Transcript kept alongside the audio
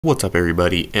What's up,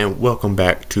 everybody, and welcome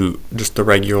back to just the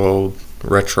regular old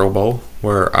Retro Bowl,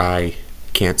 where I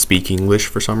can't speak English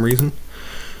for some reason.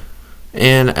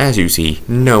 And as you see,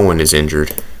 no one is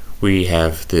injured. We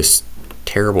have this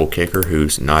terrible kicker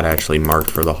who's not actually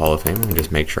marked for the Hall of Fame. Let me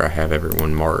just make sure I have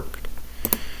everyone marked.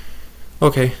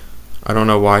 Okay, I don't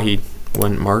know why he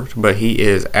wasn't marked, but he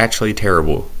is actually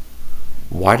terrible.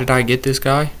 Why did I get this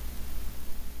guy?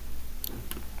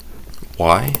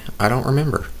 Why? I don't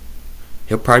remember.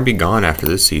 He'll probably be gone after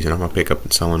this season. I'm going to pick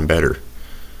up someone better.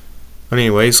 But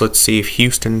anyways, let's see if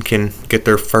Houston can get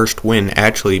their first win.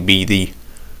 Actually be the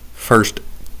first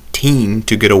team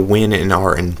to get a win in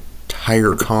our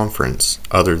entire conference.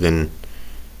 Other than,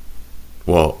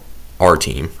 well, our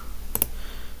team.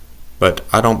 But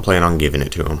I don't plan on giving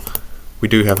it to them. We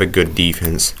do have a good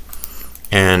defense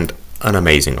and an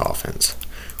amazing offense.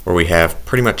 Where we have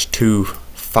pretty much two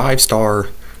 5-star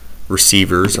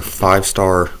receivers, a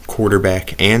 5-star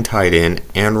quarterback and tight end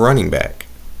and running back.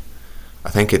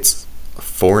 I think it's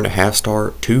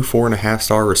 4.5-star, two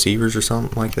 4.5-star receivers or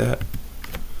something like that.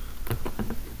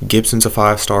 Gibson's a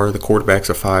 5-star, the quarterback's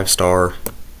a 5-star,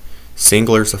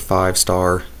 Singler's a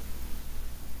 5-star.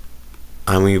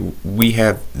 I mean, we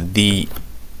have the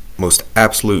most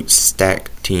absolute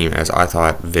stacked team, as I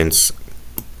thought Vince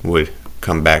would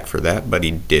come back for that, but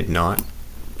he did not.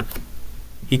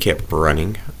 He kept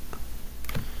running.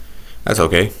 That's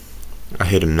okay. I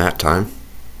hit him that time.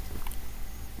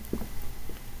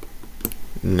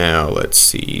 Now let's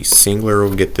see. Singler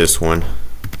will get this one.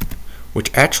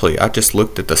 Which actually, I just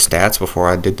looked at the stats before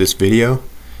I did this video.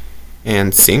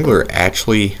 And Singler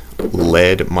actually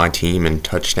led my team in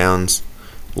touchdowns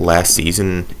last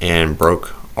season and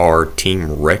broke our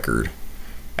team record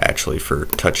actually for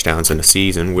touchdowns in a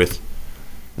season with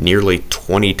nearly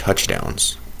 20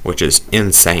 touchdowns, which is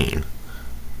insane.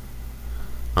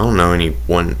 I don't know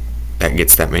anyone that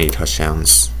gets that many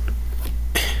touchdowns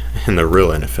in the real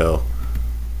NFL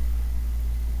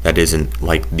that isn't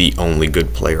like the only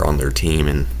good player on their team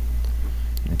and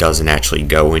doesn't actually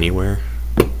go anywhere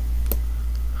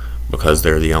because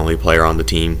they're the only player on the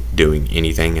team doing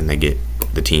anything, and they get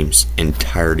the team's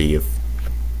entirety of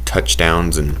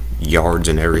touchdowns and yards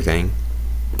and everything.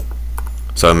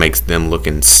 So it makes them look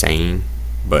insane,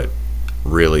 but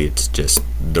really it's just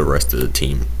the rest of the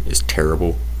team is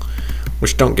terrible.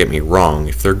 Which, don't get me wrong,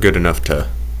 if they're good enough to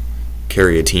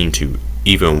carry a team to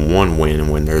even one win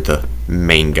when they're the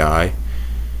main guy,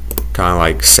 kind of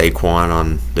like Saquon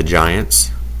on the Giants.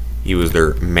 He was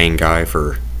their main guy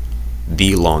for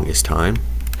the longest time,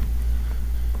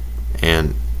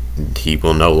 and he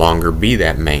will no longer be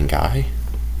that main guy,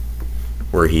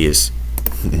 where he is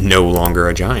no longer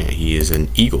a Giant. He is an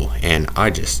Eagle, and I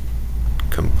just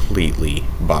completely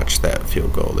botched that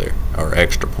field goal there, or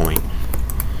extra point.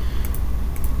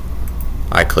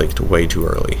 I clicked way too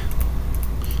early.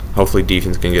 Hopefully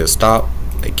defense can get a stop.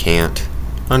 They can't.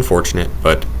 Unfortunate,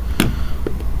 but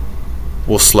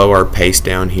we'll slow our pace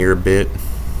down here a bit.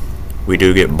 We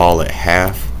do get ball at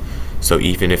half, so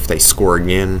even if they score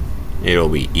again, it'll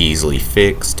be easily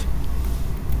fixed.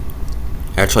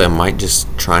 Actually, I might just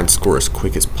try and score as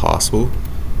quick as possible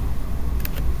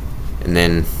and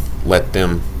then let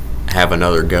them have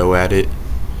another go at it,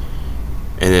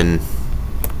 and then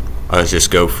I'll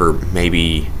just go for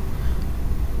maybe,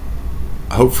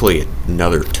 hopefully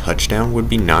another touchdown would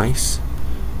be nice,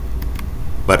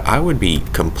 but I would be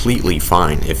completely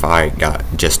fine if I got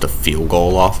just a field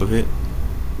goal off of it.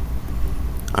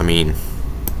 I mean,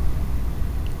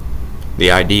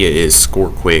 the idea is score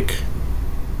quick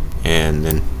and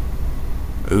then,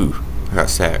 ooh, I got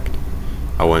sacked.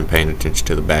 I wasn't paying attention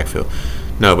to the backfield.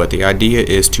 No, but the idea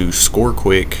is to score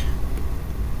quick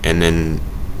and then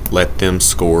let them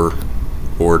score,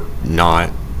 or not.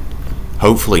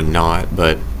 Hopefully not,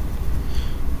 but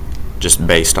just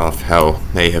based off how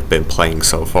they have been playing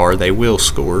so far, they will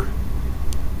score.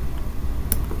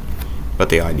 But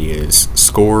the idea is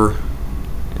score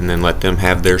and then let them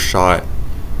have their shot,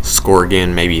 score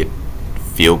again, maybe a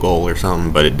field goal or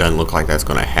something, but it doesn't look like that's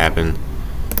going to happen,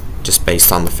 just based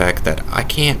on the fact that I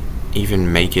can't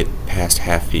even make it past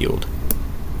half field.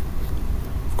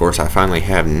 Of course, I finally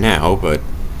have now, but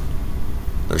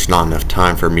there's not enough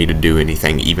time for me to do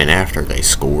anything even after they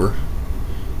score.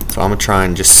 So I'm going to try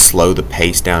and just slow the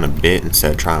pace down a bit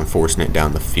instead of trying forcing it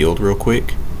down the field real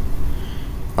quick.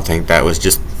 I think that was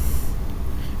just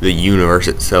the universe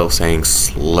itself saying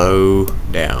slow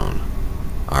down.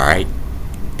 Alright?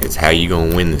 It's how you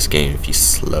going to win this game, if you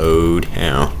slow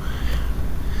down.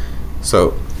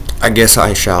 So I guess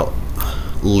I shall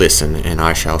listen and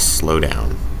I shall slow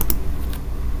down.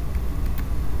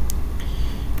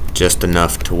 Just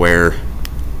enough to where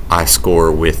I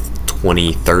score with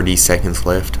 20-30 seconds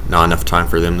left, not enough time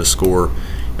for them to score,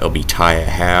 it'll be tie at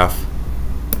half.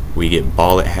 We get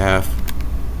ball at half,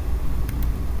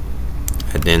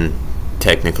 and then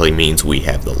technically means we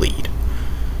have the lead,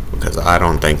 because I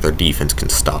don't think their defense can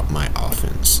stop my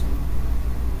offense.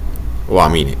 Well,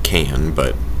 I mean it can,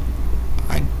 but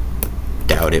I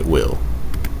doubt it will.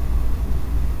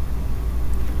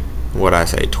 What I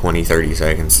say, 20-30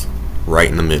 seconds, right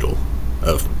in the middle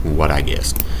of what I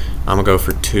guessed. I'm gonna go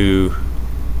for 2,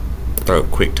 throw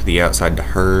it quick to the outside to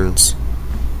Hearns,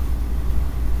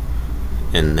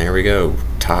 and there we go,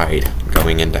 tied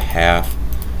going into half,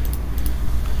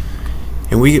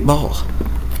 and we get ball.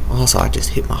 Also, I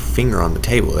just hit my finger on the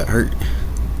table, that hurt.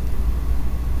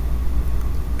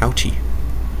 Ouchie.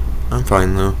 I'm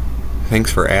fine though,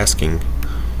 thanks for asking.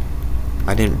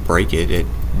 I didn't break it,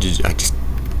 I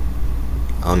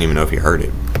don't even know if you heard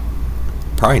it.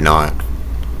 Probably not.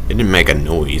 It didn't make a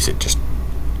noise, I just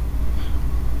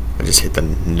hit the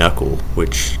knuckle,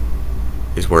 which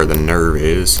is where the nerve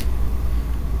is,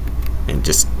 and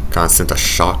just kind of sent a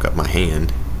shock up my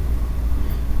hand.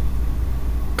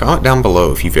 Comment down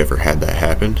below if you've ever had that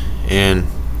happen, and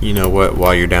you know what,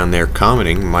 while you're down there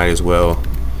commenting, might as well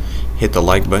hit the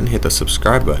like button, hit the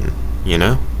subscribe button, you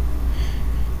know?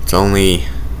 It's only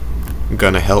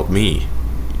gonna help me.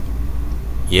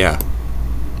 Yeah,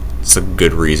 it's a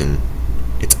good reason.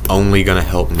 It's only gonna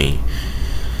help me.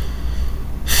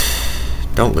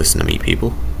 Don't listen to me,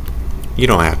 people. You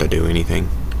don't have to do anything.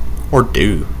 Or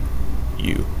do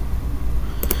you?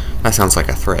 That sounds like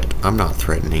a threat. I'm not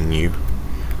threatening you.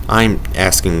 I'm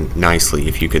asking nicely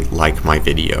if you could like my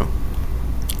video.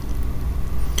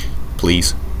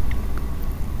 Please.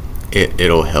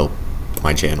 It'll help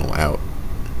my channel out.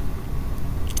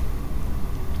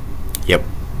 Yep.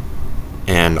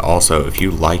 And also, if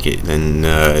you like it,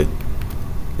 then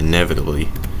inevitably,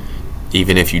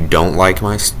 even if you don't like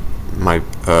my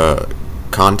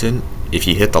content, if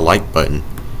you hit the like button,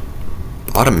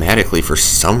 automatically, for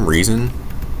some reason,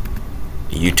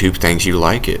 YouTube thinks you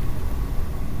like it,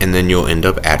 and then you'll end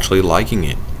up actually liking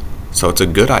it. So it's a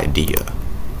good idea.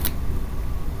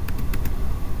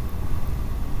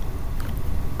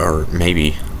 Or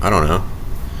maybe, I don't know,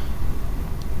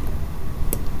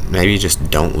 maybe just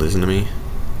don't listen to me,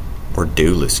 or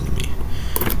do listen to me,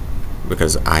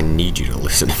 because I need you to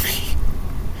listen to me.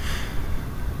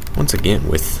 Once again,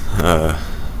 I'm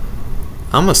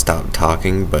gonna stop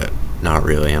talking, but not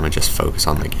really. I'm gonna just focus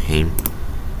on the game.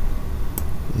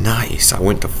 Nice, I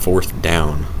went to 4th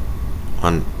down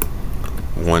on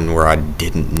one where I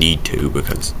didn't need to,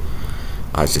 because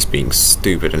I was just being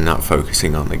stupid and not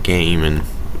focusing on the game and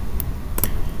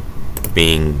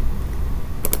being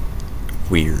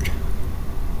weird.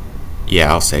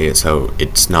 Yeah, I'll say it so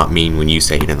it's not mean when you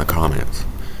say it in the comments.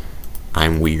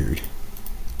 I'm weird.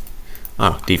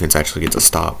 Oh, defense actually gets a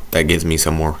stop. That gives me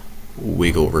some more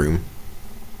wiggle room.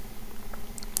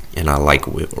 And I like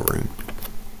wiggle room.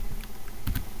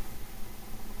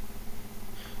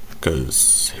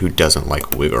 Because who doesn't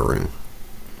like wiggle room?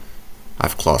 I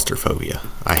have claustrophobia.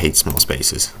 I hate small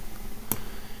spaces.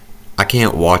 I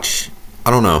can't watch,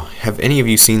 I don't know, have any of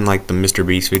you seen like the Mr.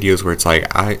 Beast videos where it's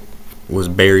like I was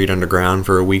buried underground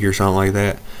for a week or something like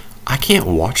that? I can't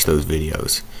watch those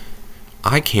videos.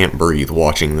 I can't breathe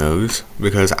watching those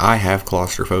because I have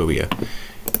claustrophobia.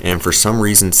 And for some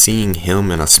reason, seeing him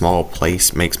in a small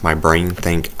place makes my brain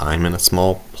think I'm in a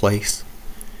small place.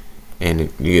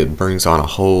 And it brings on a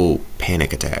whole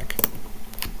panic attack.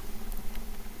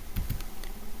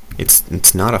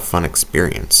 It's not a fun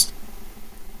experience.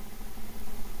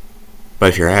 But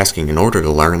if you're asking, in order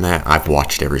to learn that, I've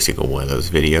watched every single one of those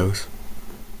videos.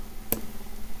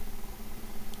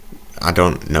 I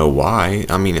don't know why.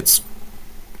 I mean, it's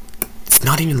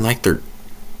not even like they're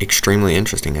extremely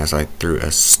interesting, as I threw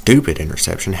a stupid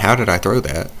interception. How did I throw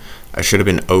that? I should have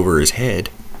been over his head.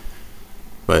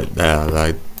 But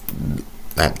that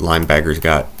linebacker's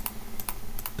got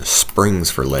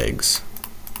springs for legs.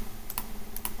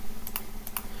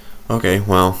 Okay,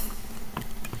 well,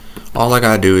 all I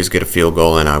gotta do is get a field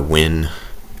goal and I win.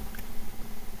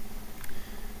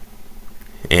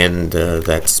 And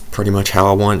that's pretty much how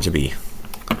I want it to be.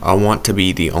 I want to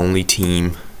be the only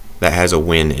team that has a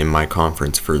win in my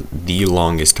conference for the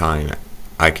longest time.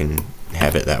 I can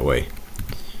have it that way.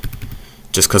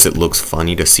 Just because it looks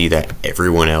funny to see that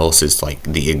everyone else is like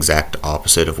the exact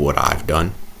opposite of what I've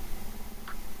done.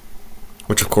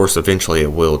 Which of course eventually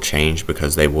it will change,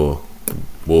 because they will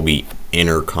be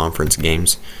inter-conference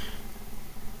games.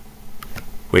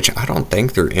 Which I don't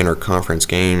think they're inter-conference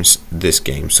games this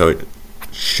game. So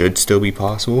should still be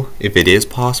possible. If it is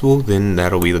possible, then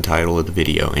that'll be the title of the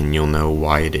video, and you'll know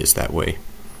why it is that way.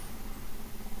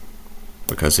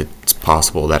 Because it's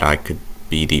possible that I could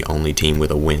be the only team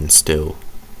with a win still.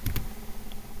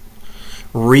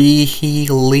 Really?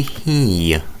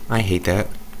 I hate that.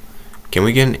 Can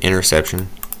we get an interception?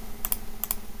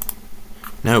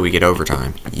 No, we get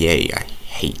overtime. Yay, I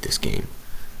hate this game.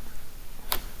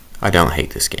 I don't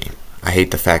hate this game. I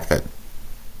hate the fact that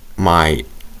my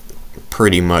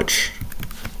pretty much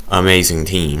amazing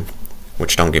team,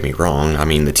 which don't get me wrong, I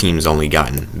mean the team's only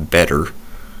gotten better,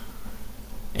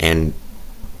 and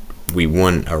we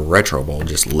won a Retro Bowl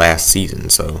just last season,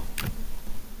 so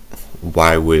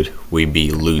why would we be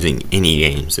losing any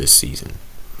games this season?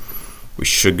 We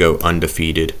should go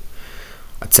undefeated.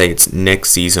 I'd say it's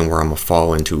next season where I'm going to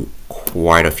fall into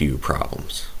quite a few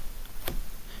problems.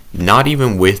 Not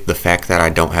even with the fact that I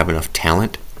don't have enough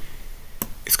talent.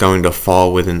 It's going to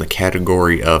fall within the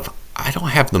category of I don't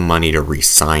have the money to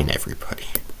re-sign everybody.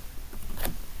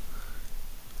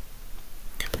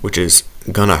 Which is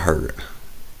going to hurt.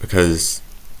 Because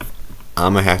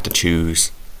I'm going to have to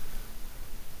choose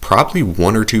probably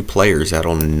 1 or 2 players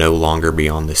that'll no longer be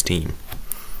on this team.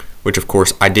 Which, of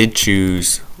course, I did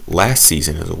choose last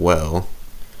season as well.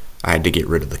 I had to get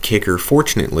rid of the kicker.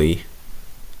 Fortunately,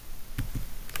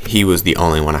 he was the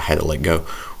only one I had to let go.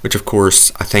 Which, of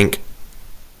course, I think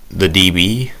the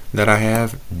DB that I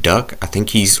have, Duck, I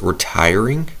think he's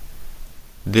retiring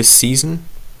this season.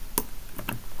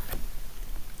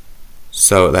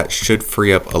 So that should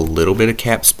free up a little bit of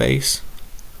cap space.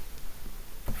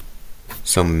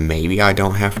 So maybe I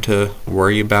don't have to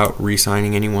worry about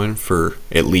re-signing anyone for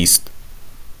at least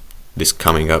this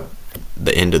coming up,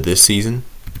 the end of this season,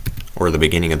 or the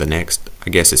beginning of the next. I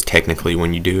guess it's technically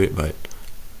when you do it, but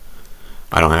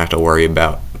I don't have to worry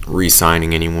about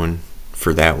re-signing anyone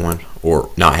for that one,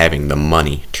 or not having the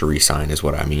money to re-sign is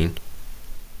what I mean.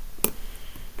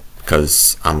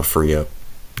 Because I'm going to free up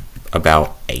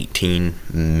about 18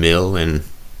 mil in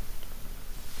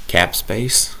cap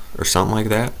space or something like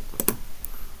that.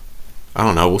 I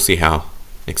don't know. We'll see how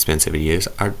expensive it is.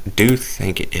 I do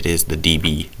think it is the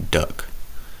DB Duck.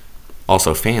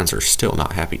 Also, fans are still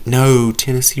not happy. No,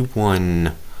 Tennessee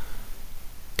won.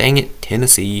 Dang it,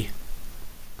 Tennessee.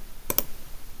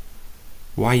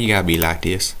 Why you gotta be like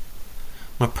this?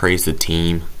 I'm gonna praise the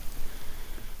team.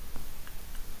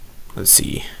 Let's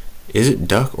see. Is it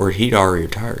Duck or he'd already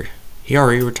retired? He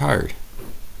already retired.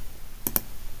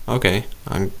 Okay,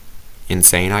 I'm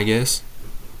insane, I guess.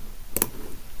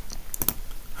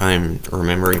 I'm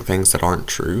remembering things that aren't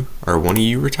true. Are one of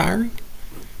you retiring?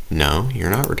 No,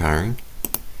 you're not retiring.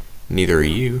 Neither are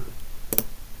you.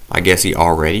 I guess he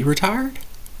already retired?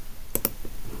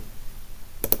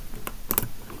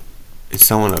 Is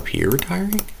someone up here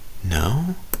retiring?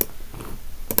 No.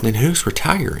 Then who's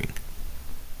retiring?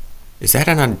 Is that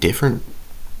in a different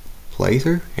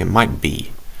playthrough? It might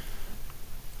be.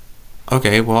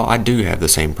 Okay, well, I do have the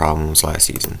same problem as last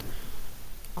season.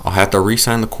 I'll have to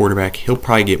re-sign the quarterback. He'll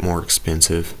probably get more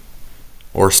expensive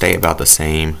or stay about the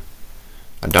same.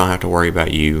 I don't have to worry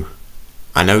about you.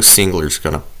 I know Singler's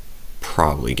going to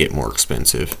probably get more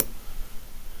expensive.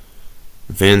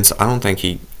 Vince, I don't think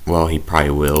he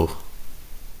probably will.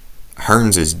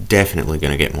 Hearns is definitely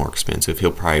going to get more expensive.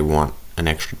 He'll probably want an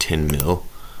extra 10 mil.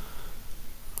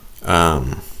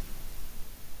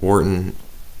 Wharton,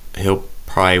 he'll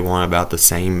probably want about the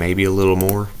same, maybe a little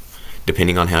more,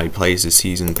 depending on how he plays this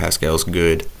season. Pascal's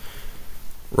good.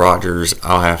 Rodgers,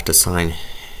 I'll have to sign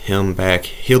him back.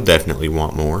 He'll definitely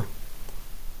want more.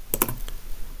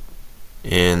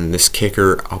 And this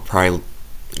kicker, I'll probably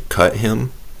cut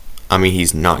him. I mean,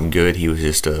 he's not good. He was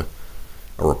just a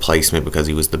replacement because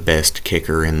he was the best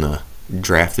kicker in the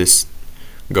draft this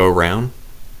go around.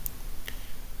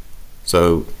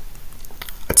 So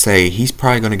I'd say he's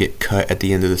probably going to get cut at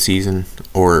the end of the season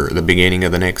or the beginning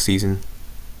of the next season,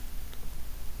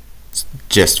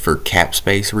 just for cap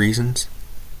space reasons.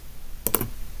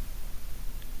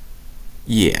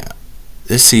 Yeah,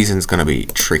 this season's going to be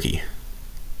tricky.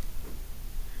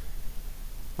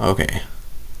 Okay.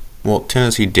 Well,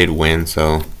 Tennessee did win,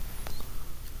 so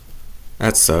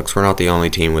that sucks. We're not the only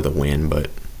team with a win, but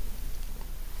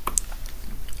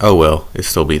oh well, it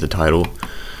still beat the title.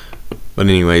 But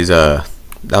anyways,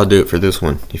 that'll do it for this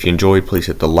one. If you enjoyed, please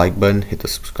hit the like button, hit the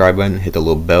subscribe button, hit the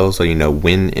little bell so you know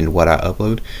when and what I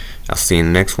upload. I'll see you in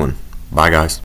the next one. Bye, guys.